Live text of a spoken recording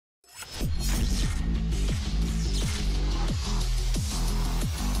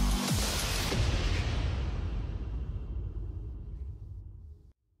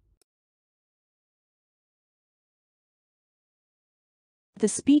The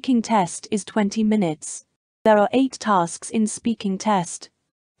speaking test is 20 minutes. There are 8 tasks in speaking test.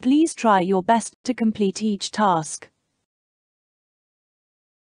 Please try your best to complete each task.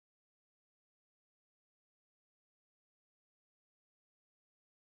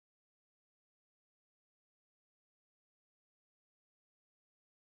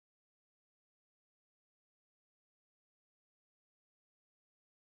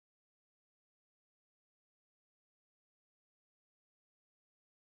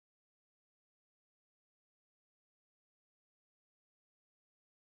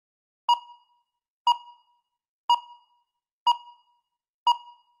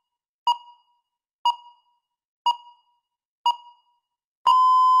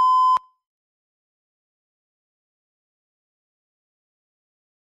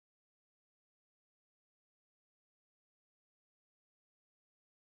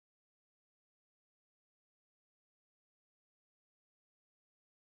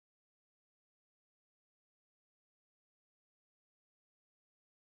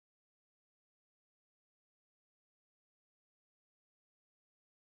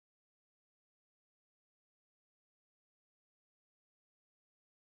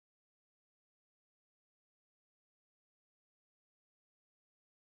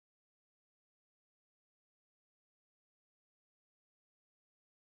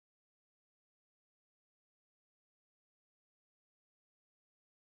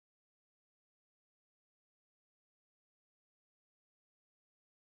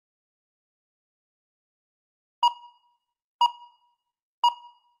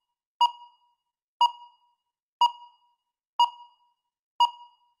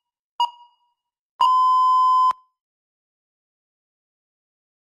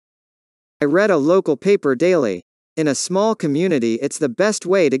 I read a local paper daily. In a small community, it's the best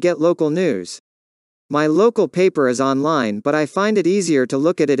way to get local news. My local paper is online, but I find it easier to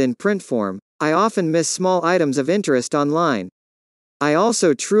look at it in print form. I often miss small items of interest online. I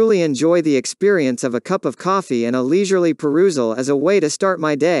also truly enjoy the experience of a cup of coffee and a leisurely perusal as a way to start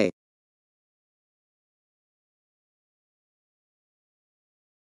my day.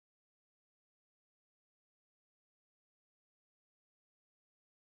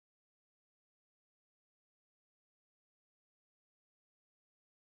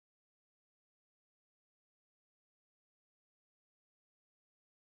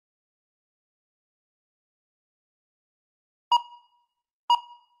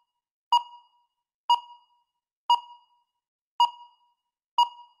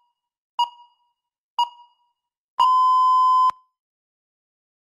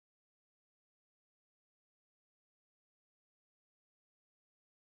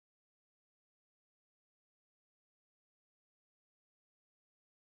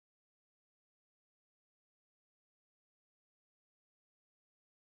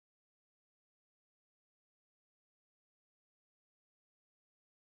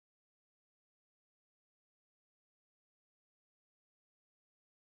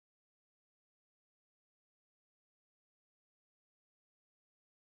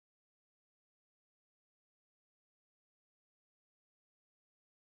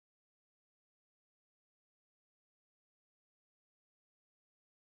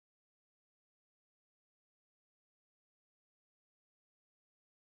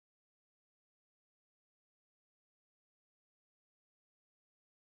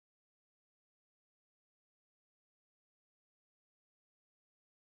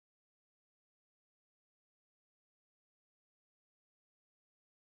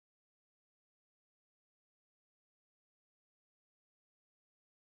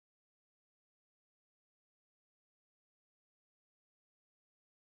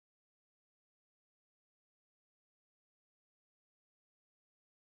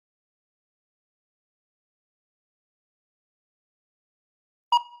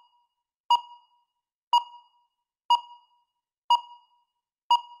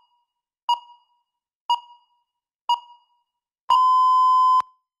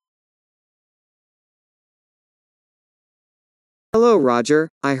 Hello, Roger.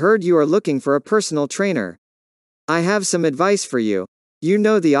 I heard you are looking for a personal trainer. I have some advice for you. You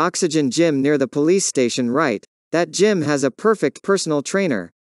know the Oxygen gym near the police station, right? That gym has a perfect personal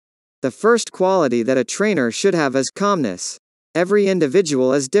trainer. The first quality that a trainer should have is calmness. Every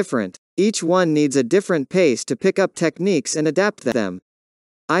individual is different. Each one needs a different pace to pick up techniques and adapt them.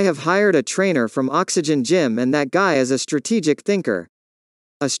 I have hired a trainer from Oxygen Gym, and that guy is a strategic thinker.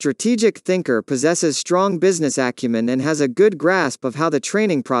 A strategic thinker possesses strong business acumen and has a good grasp of how the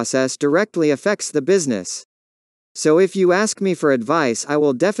training process directly affects the business. So if you ask me for advice, I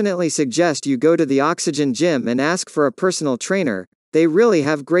will definitely suggest you go to the Oxygen Gym and ask for a personal trainer. They really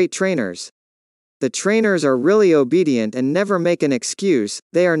have great trainers. The trainers are really obedient and never make an excuse,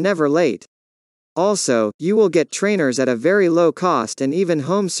 they are never late. Also, you will get trainers at a very low cost and even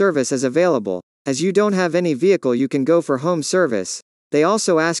home service is available. As you don't have any vehicle you can go for home service. They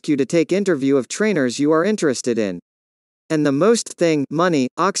also ask you to take interview of trainers you are interested in. And the most thing, money,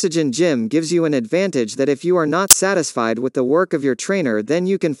 Oxygen Gym gives you an advantage that if you are not satisfied with the work of your trainer then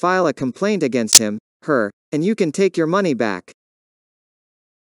you can file a complaint against him, her, and you can take your money back.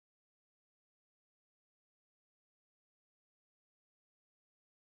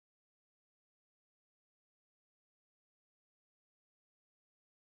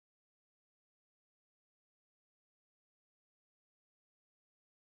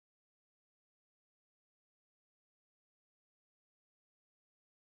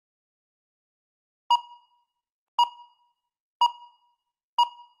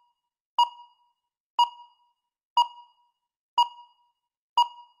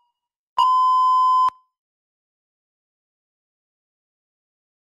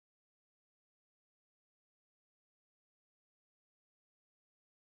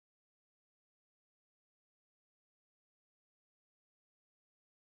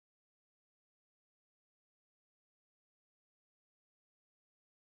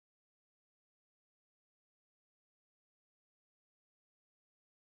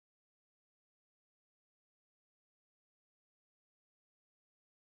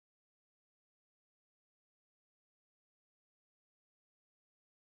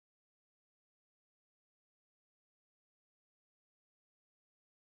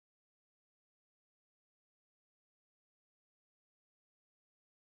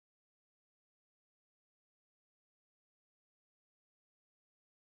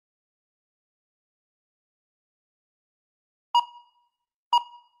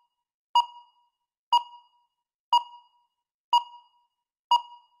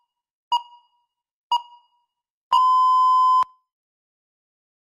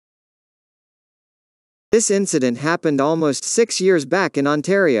 This incident happened almost 6 years back in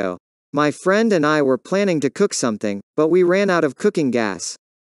Ontario. My friend and I were planning to cook something, but we ran out of cooking gas.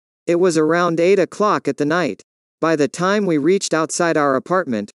 It was around 8 o'clock at the night. By the time we reached outside our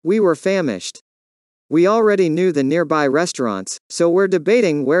apartment, we were famished. We already knew the nearby restaurants, so we're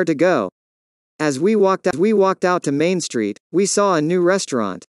debating where to go. As we walked out to Main Street, we saw a new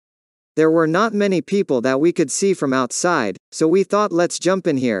restaurant. There were not many people that we could see from outside, so we thought let's jump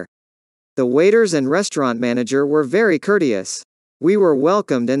in here. The waiters and restaurant manager were very courteous. We were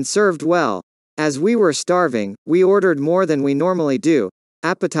welcomed and served well. As we were starving, we ordered more than we normally do.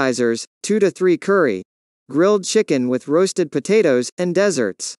 Appetizers, 2 to 3 curry, grilled chicken with roasted potatoes, and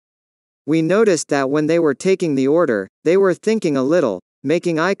desserts. We noticed that when they were taking the order, they were thinking a little,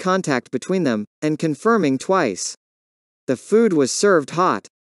 making eye contact between them, and confirming twice. The food was served hot.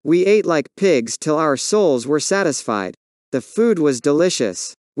 We ate like pigs till our souls were satisfied. The food was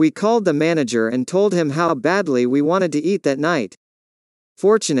delicious. We called the manager and told him how badly we wanted to eat that night.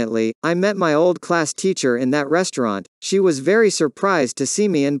 Fortunately, I met my old class teacher in that restaurant. She was very surprised to see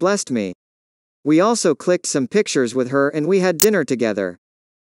me and blessed me. We also clicked some pictures with her and we had dinner together.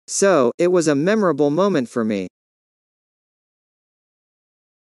 So, it was a memorable moment for me.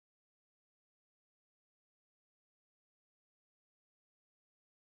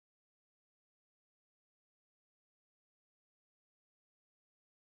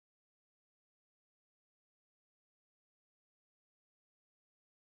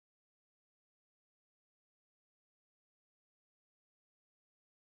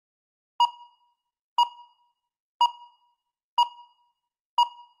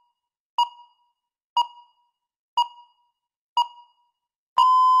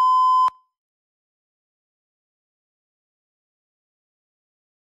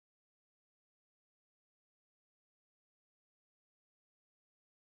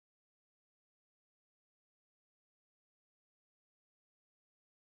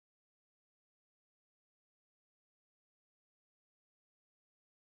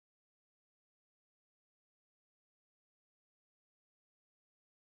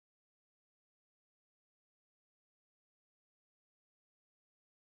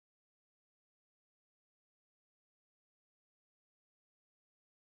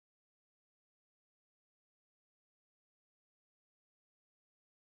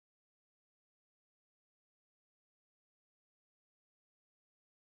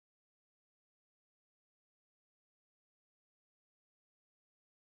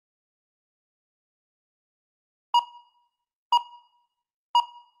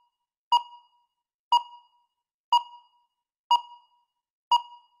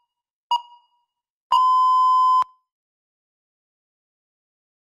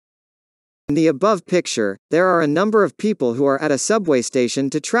 In the above picture, there are a number of people who are at a subway station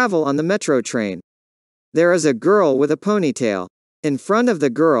to travel on the metro train. There is a girl with a ponytail. In front of the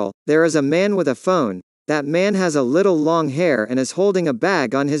girl, there is a man with a phone. That man has a little long hair and is holding a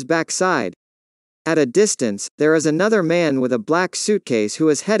bag on his backside. At a distance, there is another man with a black suitcase who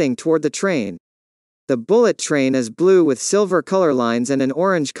is heading toward the train. The bullet train is blue with silver color lines and an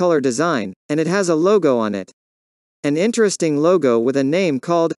orange color design, and it has a logo on it. An interesting logo with a name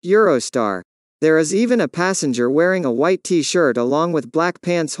called Eurostar. There is even a passenger wearing a white t-shirt along with black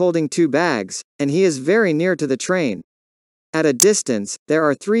pants holding two bags, and he is very near to the train. At a distance, there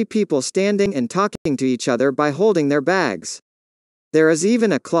are three people standing and talking to each other by holding their bags. There is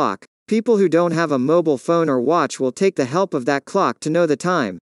even a clock. People who don't have a mobile phone or watch will take the help of that clock to know the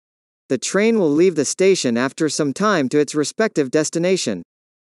time. The train will leave the station after some time to its respective destination.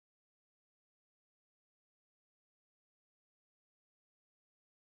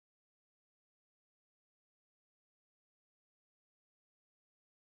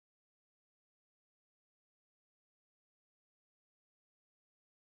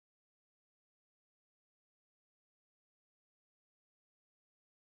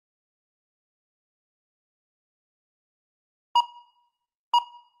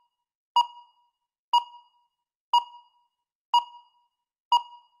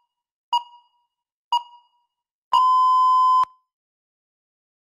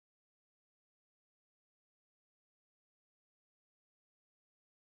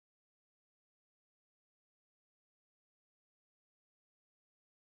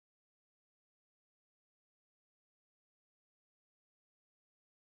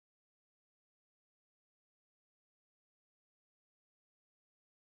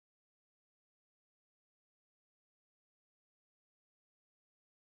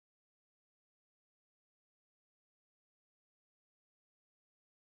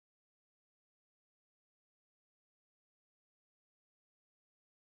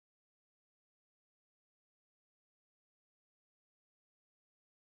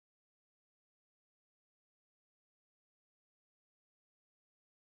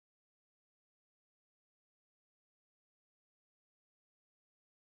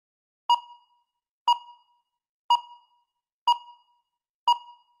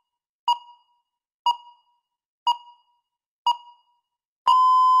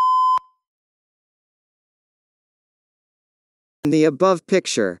 In the above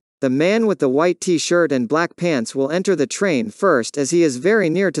picture, the man with the white t-shirt and black pants will enter the train first as he is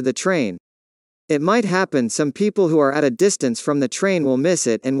very near to the train. It might happen some people who are at a distance from the train will miss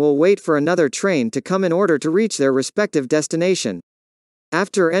it and will wait for another train to come in order to reach their respective destination.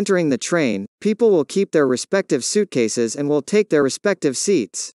 After entering the train, people will keep their respective suitcases and will take their respective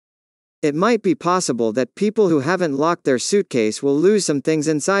seats. It might be possible that people who haven't locked their suitcase will lose some things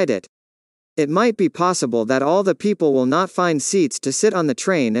inside it. It might be possible that all the people will not find seats to sit on the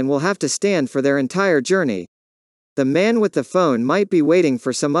train and will have to stand for their entire journey. The man with the phone might be waiting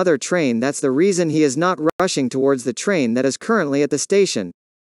for some other train. That's the reason he is not rushing towards the train that is currently at the station.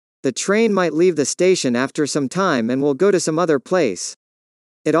 The train might leave the station after some time and will go to some other place.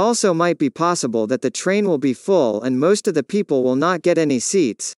 It also might be possible that the train will be full and most of the people will not get any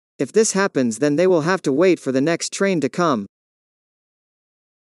seats. If this happens, then they will have to wait for the next train to come.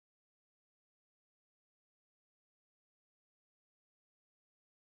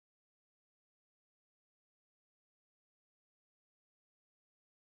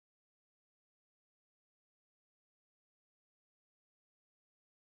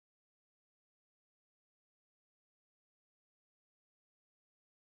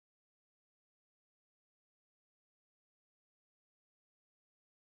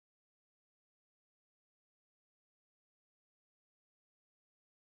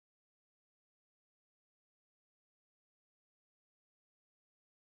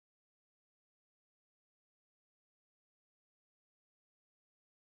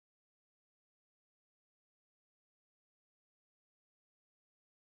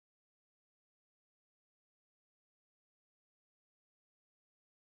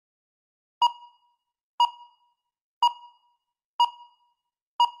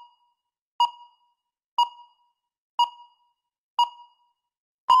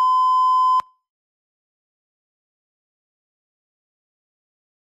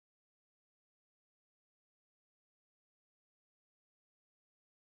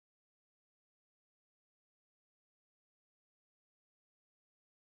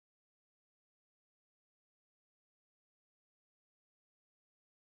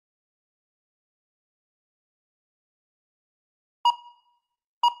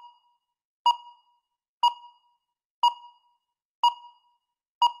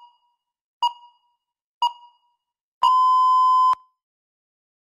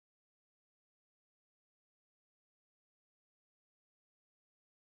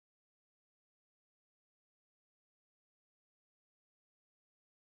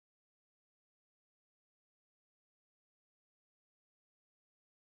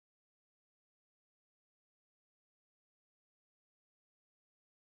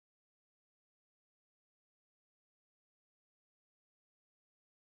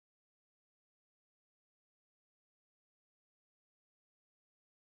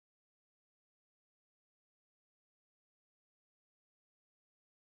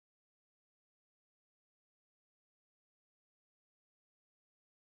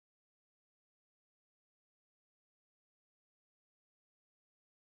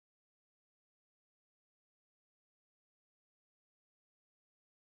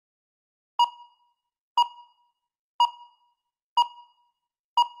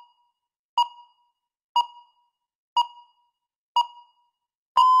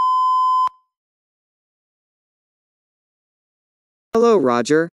 Hello,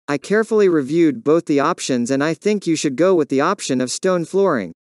 Roger. I carefully reviewed both the options and I think you should go with the option of stone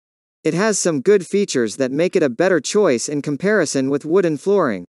flooring. It has some good features that make it a better choice in comparison with wooden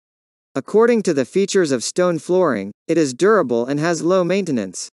flooring. According to the features of stone flooring, it is durable and has low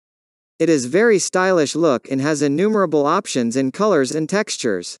maintenance. It is very stylish look and has innumerable options in colors and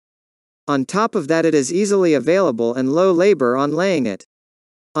textures. On top of that, it is easily available and low labor on laying it.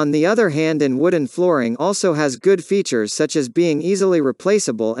 On the other hand, in wooden flooring also has good features such as being easily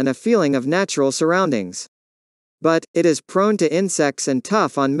replaceable and a feeling of natural surroundings. But, it is prone to insects and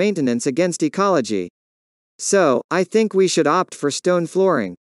tough on maintenance against ecology. So, I think we should opt for stone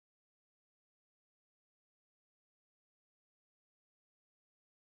flooring.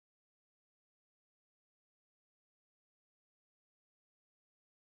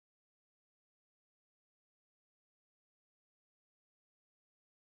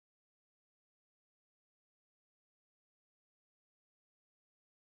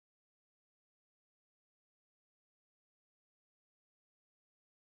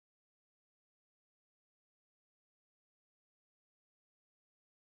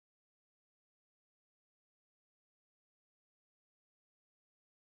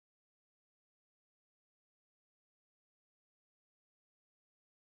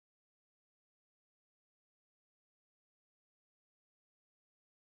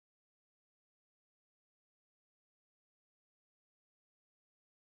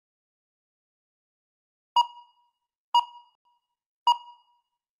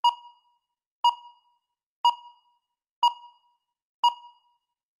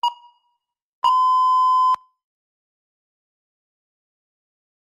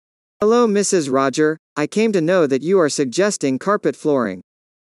 Hello, Mrs. Roger. I came to know that you are suggesting carpet flooring.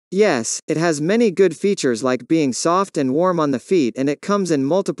 Yes, it has many good features like being soft and warm on the feet, and it comes in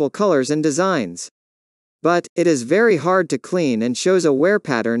multiple colors and designs. But, it is very hard to clean and shows a wear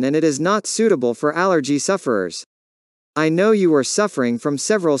pattern, and it is not suitable for allergy sufferers. I know you are suffering from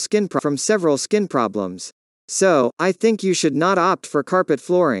several skin problems. So, I think you should not opt for carpet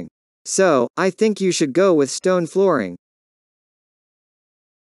flooring. So, I think you should go with stone flooring.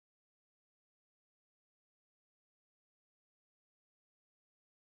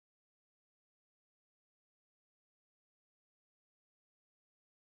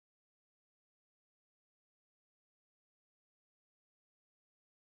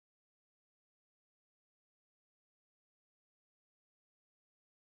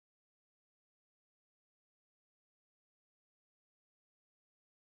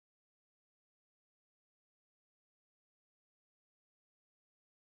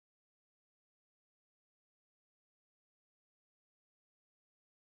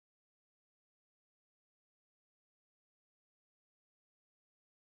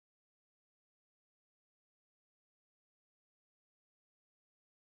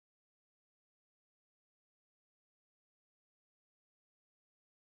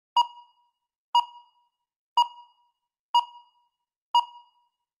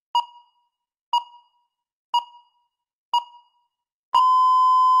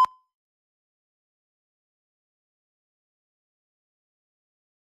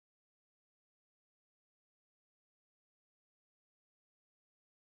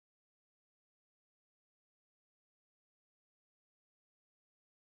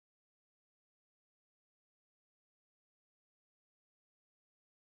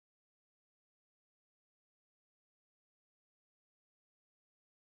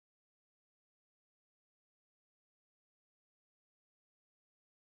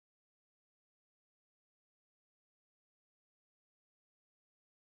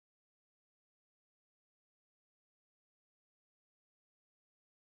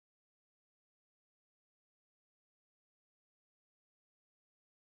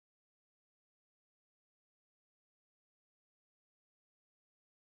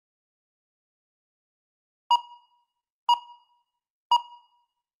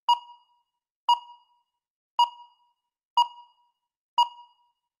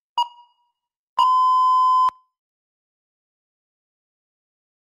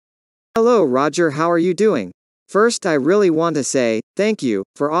 Hello, Roger, how are you doing? First, I really want to say thank you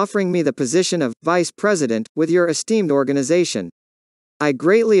for offering me the position of Vice President with your esteemed organization. I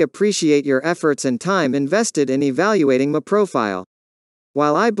greatly appreciate your efforts and time invested in evaluating my profile.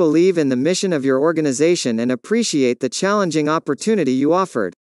 While I believe in the mission of your organization and appreciate the challenging opportunity you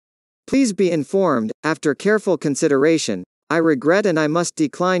offered, please be informed, after careful consideration, I regret and I must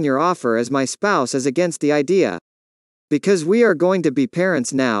decline your offer as my spouse is against the idea. Because we are going to be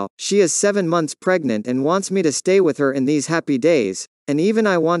parents now, she is 7 months pregnant and wants me to stay with her in these happy days, and even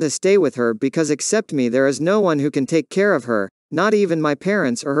I want to stay with her because except me there is no one who can take care of her, not even my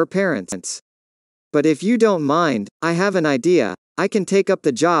parents or her parents. But if you don't mind, I have an idea. I can take up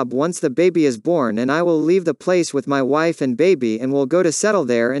the job once the baby is born, and I will leave the place with my wife and baby and will go to settle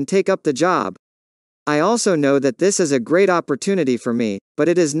there and take up the job. I also know that this is a great opportunity for me, but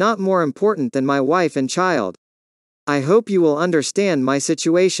it is not more important than my wife and child. I hope you will understand my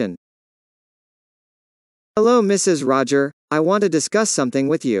situation. Hello, Mrs. Roger. I want to discuss something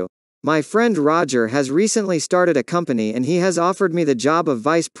with you. My friend Roger has recently started a company and he has offered me the job of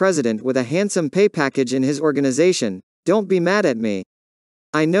vice president with a handsome pay package in his organization. Don't be mad at me.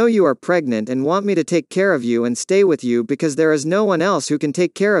 I know you are pregnant and want me to take care of you and stay with you because there is no one else who can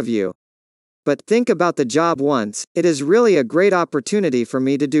take care of you. But think about the job once. It is really a great opportunity for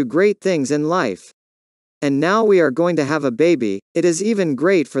me to do great things in life. And now we are going to have a baby. It is even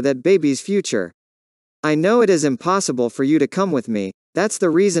great for that baby's future. I know it is impossible for you to come with me. That's the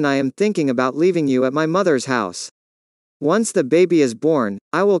reason I am thinking about leaving you at my mother's house. Once the baby is born,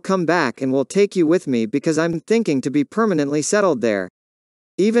 I will come back and will take you with me because I'm thinking to be permanently settled there.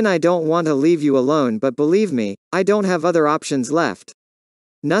 Even I don't want to leave you alone, but believe me, I don't have other options left.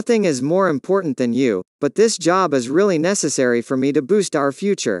 Nothing is more important than you, but this job is really necessary for me to boost our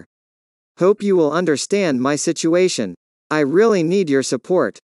future. Hope you will understand my situation. I really need your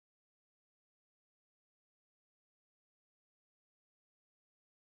support.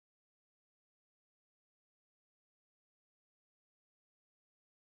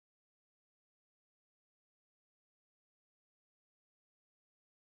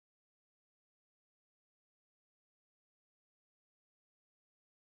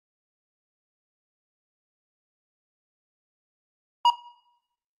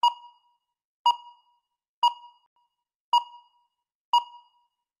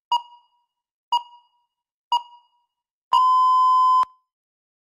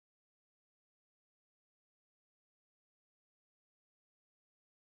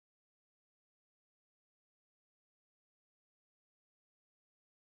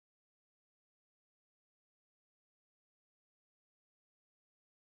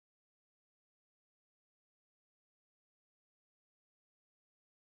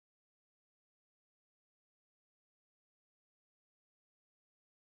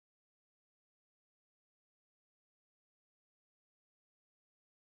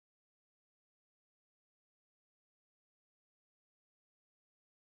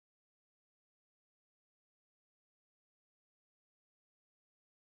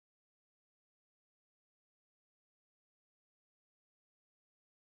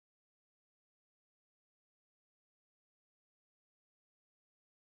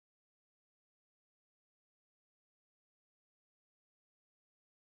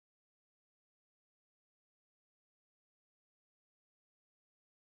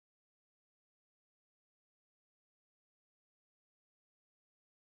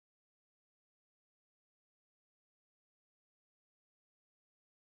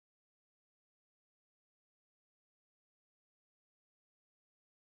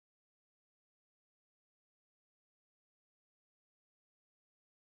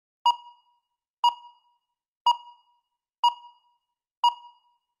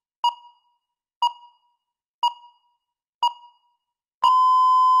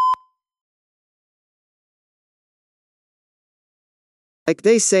 Like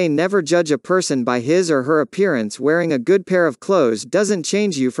they say, never judge a person by his or her appearance. Wearing a good pair of clothes doesn't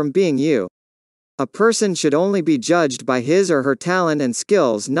change you from being you. A person should only be judged by his or her talent and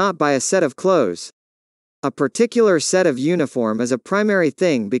skills, not by a set of clothes. A particular set of uniform is a primary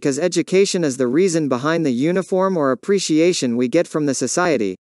thing because education is the reason behind the uniform or appreciation we get from the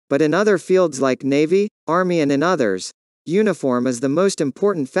society, but in other fields like Navy, Army and in others, uniform is the most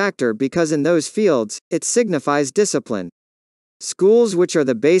important factor because in those fields, it signifies discipline. Schools, which are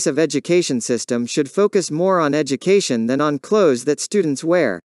the base of education system, should focus more on education than on clothes that students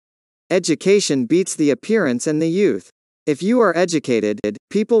wear. Education beats the appearance and the youth. If you are educated,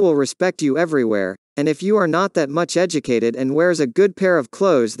 people will respect you everywhere, and if you are not that much educated and wears a good pair of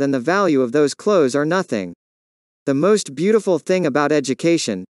clothes, then the value of those clothes are nothing. The most beautiful thing about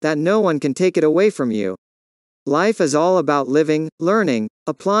education, that no one can take it away from you. Life is all about living, learning,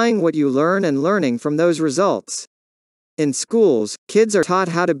 applying what you learn and learning from those results. In schools, kids are taught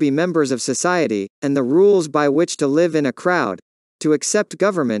how to be members of society, and the rules by which to live in a crowd, to accept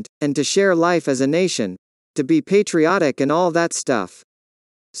government, and to share life as a nation, to be patriotic and all that stuff.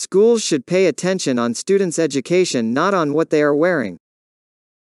 Schools should pay attention on students' education, not on what they are wearing.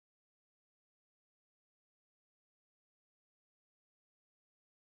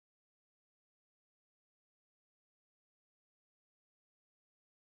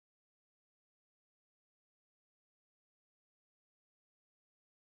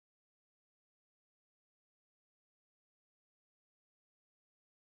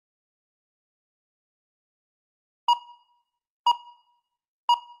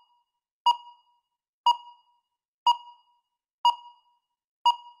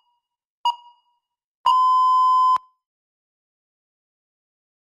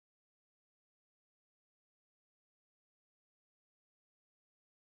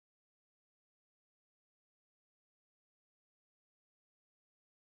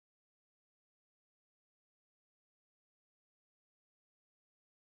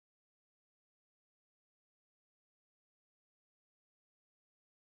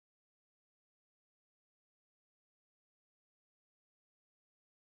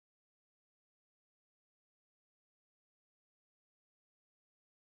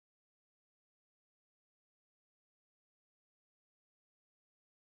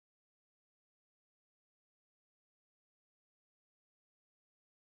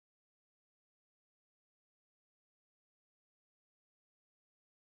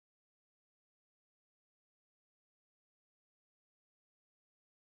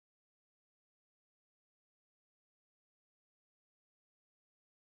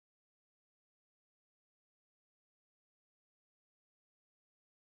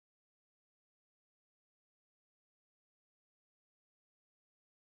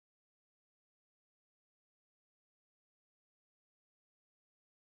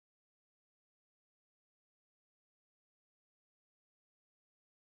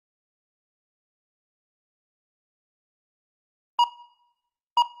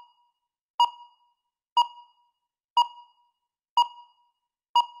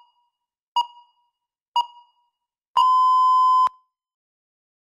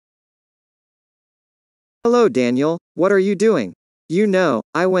 Hello, Daniel. What are you doing? You know,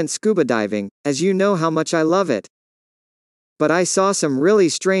 I went scuba diving, as you know how much I love it. But I saw some really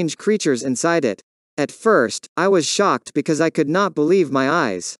strange creatures inside it. At first, I was shocked because I could not believe my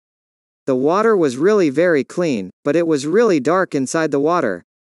eyes. The water was really very clean, but it was really dark inside the water.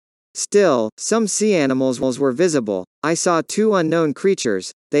 Still, some sea animals were visible. I saw two unknown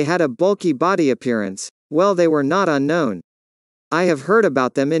creatures. They had a bulky body appearance. Well, they were not unknown. I have heard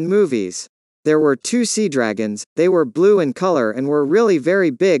about them in movies. There were two sea dragons. They were blue in color and were really very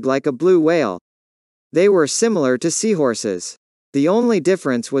big, like a blue whale. They were similar to seahorses. The only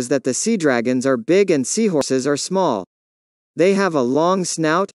difference was that the sea dragons are big and seahorses are small. They have a long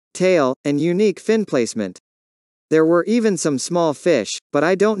snout, tail, and unique fin placement. There were even some small fish, but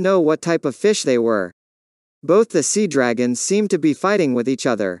I don't know what type of fish they were. Both the sea dragons seem to be fighting with each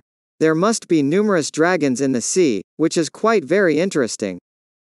other. There must be numerous dragons in the sea, which is quite very interesting.